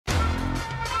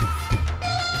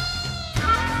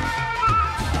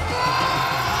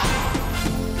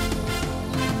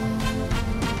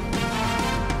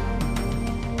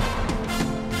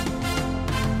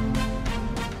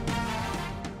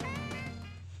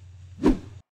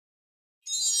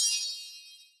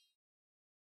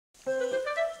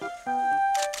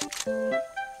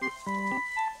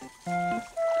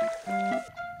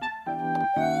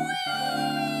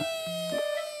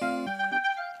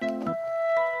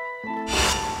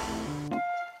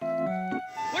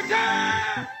Hey.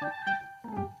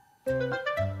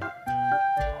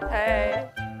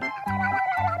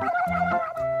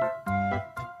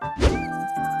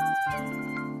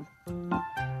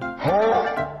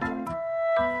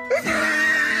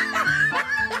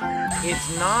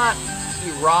 It's not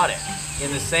erotic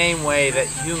in the same way that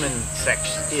human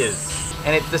sex is.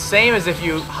 And it's the same as if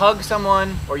you hug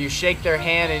someone or you shake their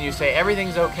hand and you say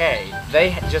everything's okay. They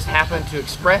just happen to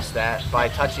express that by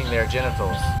touching their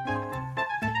genitals.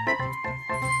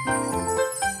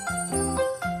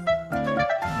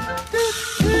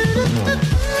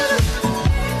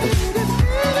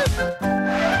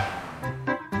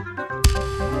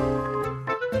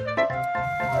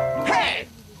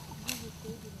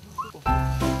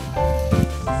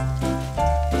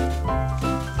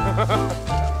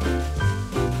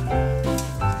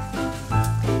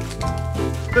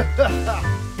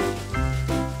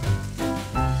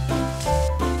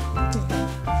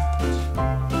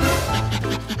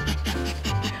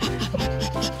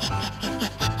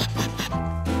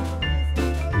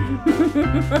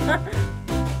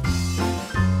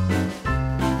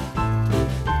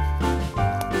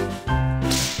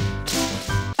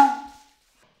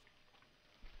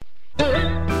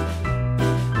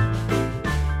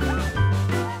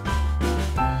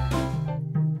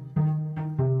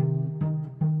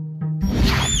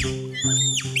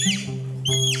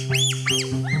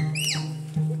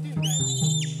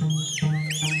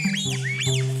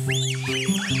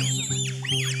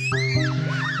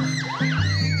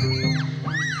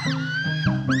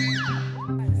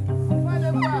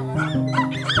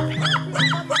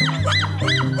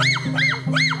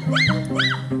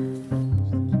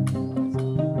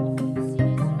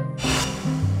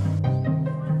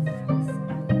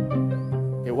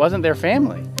 It wasn't their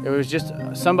family. It was just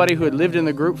somebody who had lived in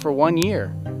the group for 1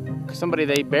 year, somebody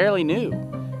they barely knew,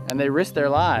 and they risked their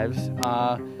lives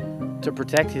to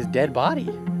protect his dead body.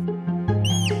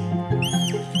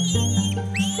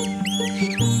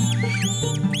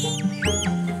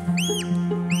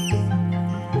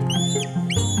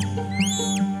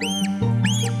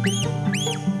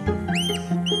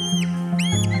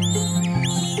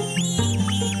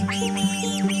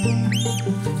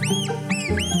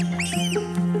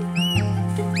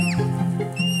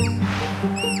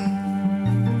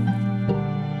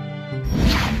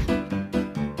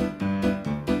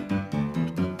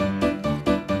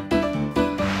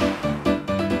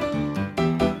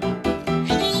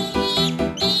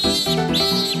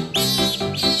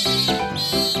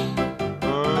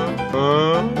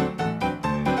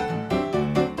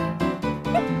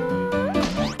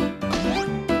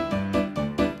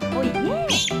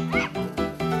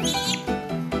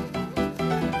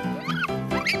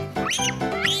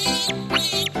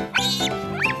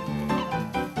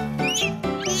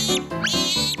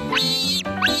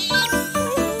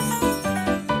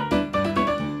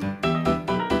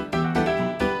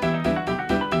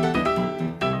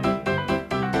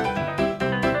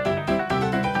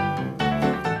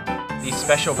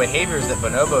 Special behaviors that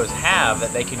bonobos have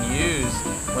that they can use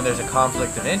when there's a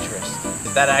conflict of interest.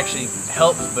 That actually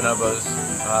helps bonobos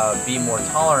be more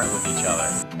tolerant with each other.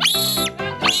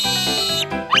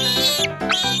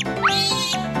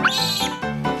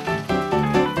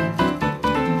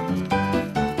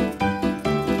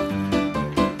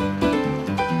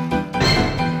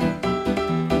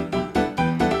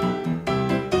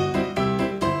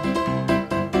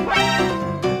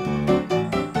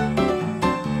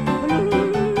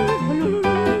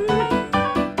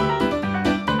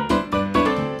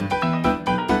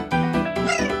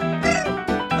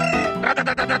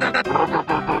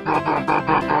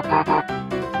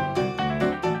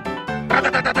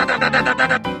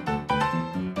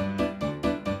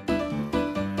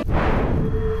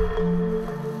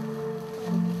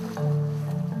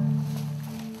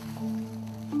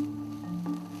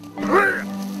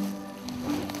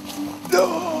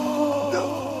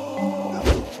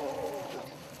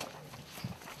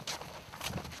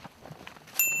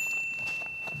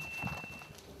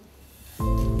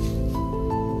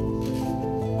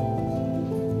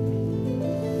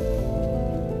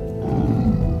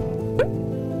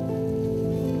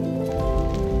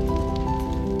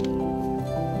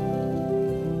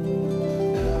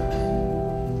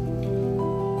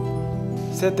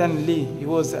 Certainly, he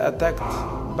was attacked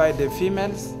by the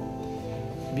females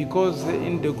because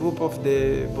in the group of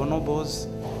the bonobos,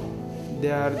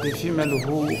 they are the female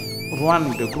who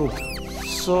run the group.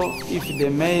 So if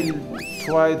the male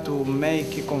try to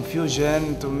make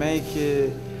confusion, to make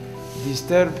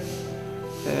disturb,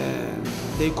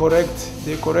 they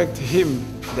correct him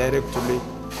directly.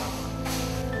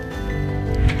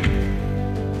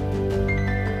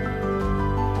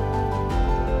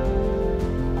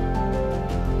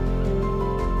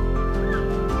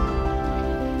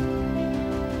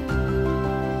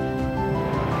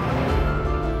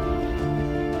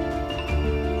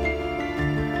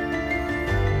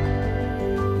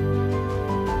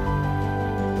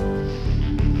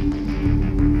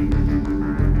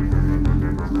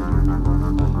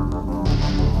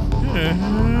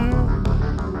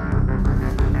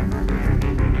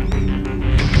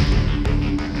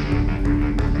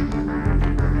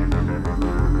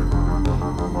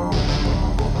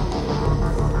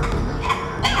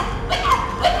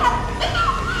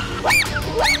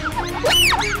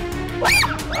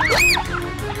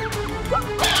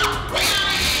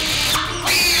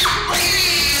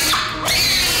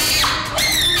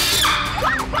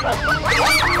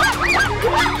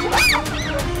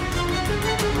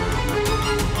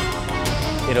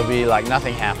 be like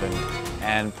nothing happened.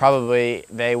 And probably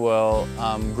they will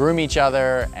groom each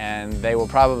other, and they will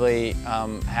probably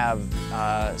have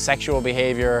sexual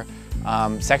behavior,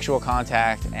 sexual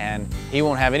contact, and he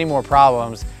won't have any more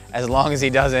problems as long as he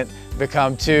doesn't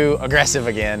become too aggressive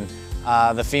again.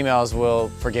 The females will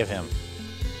forgive him.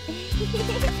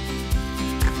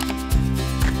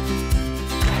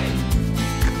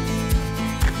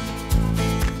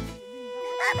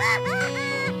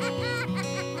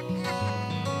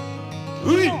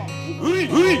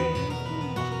 으이!